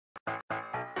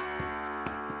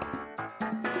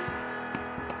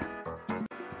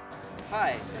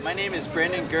Hi, my name is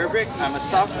Brandon Gerbrick. I'm a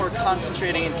sophomore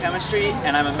concentrating in chemistry,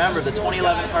 and I'm a member of the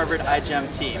 2011 Harvard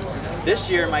iGEM team.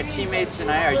 This year, my teammates and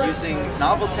I are using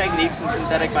novel techniques in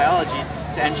synthetic biology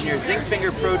to engineer zinc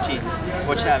finger proteins,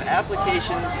 which have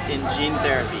applications in gene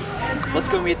therapy. Let's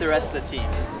go meet the rest of the team.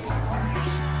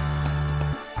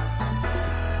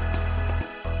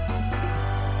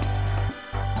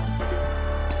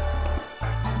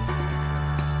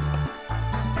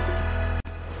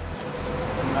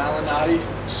 Malinati,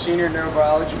 senior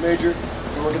neurobiology major.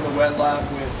 I work in the wet lab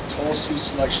with Tulsi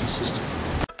selection system.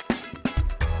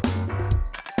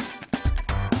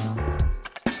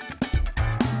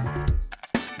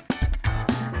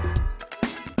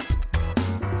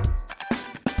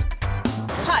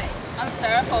 Hi, I'm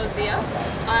Sarah Fauzia.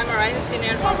 I'm a rising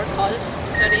senior at Harvard College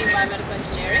studying biomedical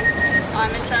engineering.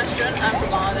 I'm an international student. I'm from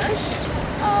Bangladesh.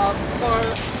 For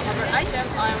Harvard iGEM,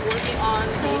 I'm working on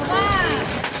the Tulsi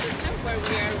system where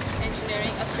we are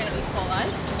engineering a strain of E. coli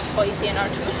called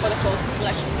ECNR2 for the Tulsi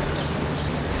selection system.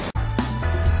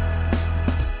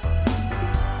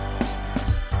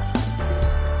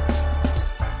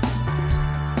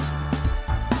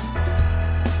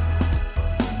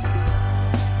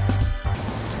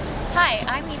 Hi,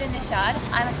 I'm Ida Nishad.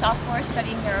 I'm a sophomore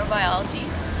studying neurobiology,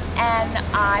 and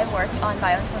I worked on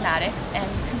bioinformatics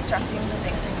and constructing the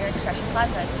zinc finger expression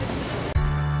plasmids.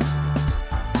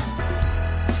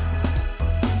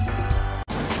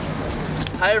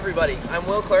 Hi everybody, I'm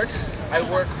Will Clerks. I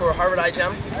work for Harvard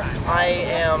iGEM. I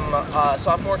am a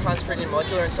sophomore concentrating in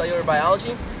molecular and cellular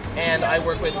biology, and I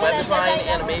work with web design,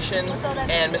 animation,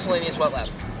 and miscellaneous wet lab.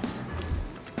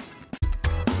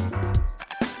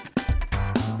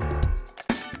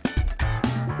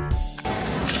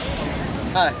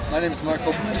 Hi, my name is Mark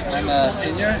Holton. I'm a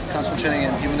senior concentrating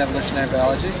in human evolutionary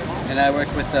biology, and I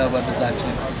work with the web design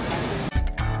team.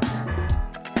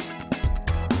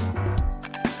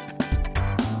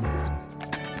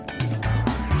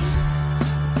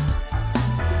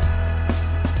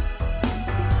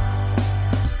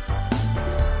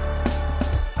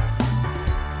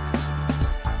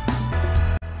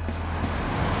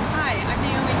 Hi, I'm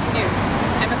Naomi Knuth.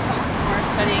 I'm a sophomore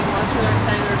studying molecular and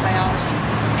cellular biology.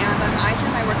 And on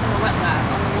iGEM, I work in the wet lab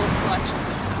on the Wolf selection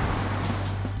system.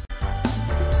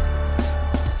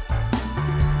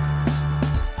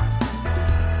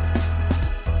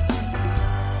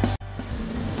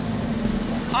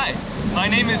 Hi, my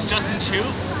name is Justin Chu.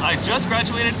 I just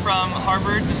graduated from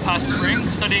Harvard this past spring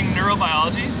studying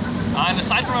neurobiology. And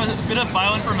aside from a bit of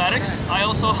bioinformatics, I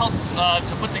also helped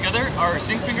to put together our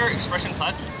zinc finger expression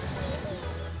plasmids.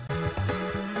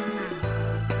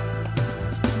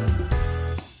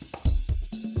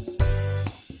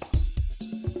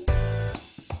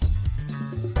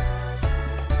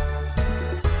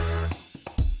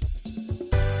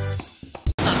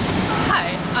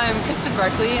 Hi, I'm Kristen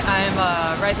Barkley. I'm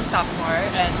a rising sophomore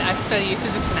and I study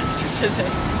physics and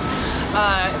astrophysics.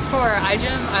 For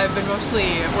iGEM, I've been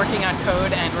mostly working on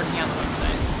code and working on the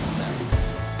website.